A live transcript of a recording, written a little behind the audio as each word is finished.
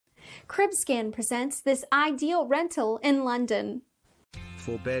Cribscan presents this ideal rental in London.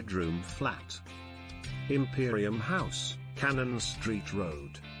 4-bedroom flat. Imperium House, Cannon Street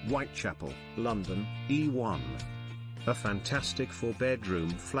Road, Whitechapel, London, E1. A fantastic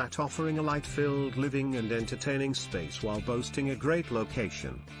 4-bedroom flat offering a light-filled living and entertaining space while boasting a great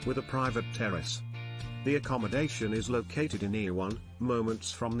location, with a private terrace. The accommodation is located in E1, moments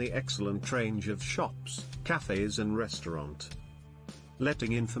from the excellent range of shops, cafes and restaurant.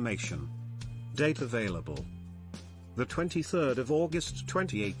 Letting information. Date available: the 23rd of August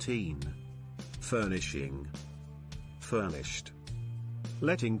 2018. Furnishing: furnished.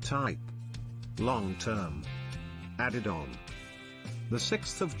 Letting type: long term. Added on the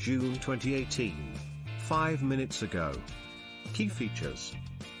 6th of June 2018, 5 minutes ago. Key features: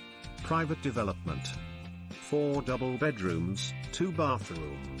 private development, 4 double bedrooms, 2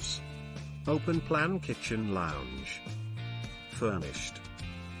 bathrooms, open plan kitchen lounge. Furnished.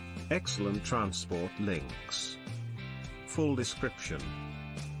 Excellent transport links. Full description.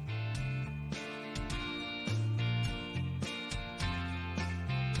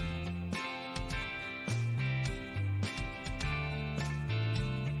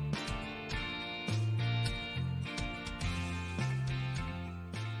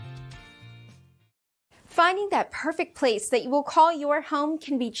 Finding that perfect place that you will call your home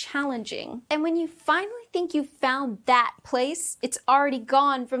can be challenging. And when you finally think you've found that place, it's already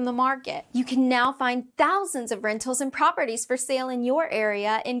gone from the market. You can now find thousands of rentals and properties for sale in your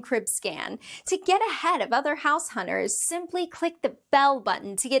area in Cribscan. To get ahead of other house hunters, simply click the bell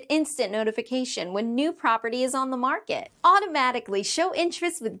button to get instant notification when new property is on the market. Automatically show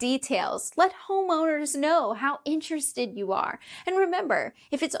interest with details. Let homeowners know how interested you are. And remember,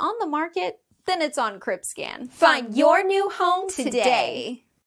 if it's on the market, then it's on Cribscan. Find your new home today.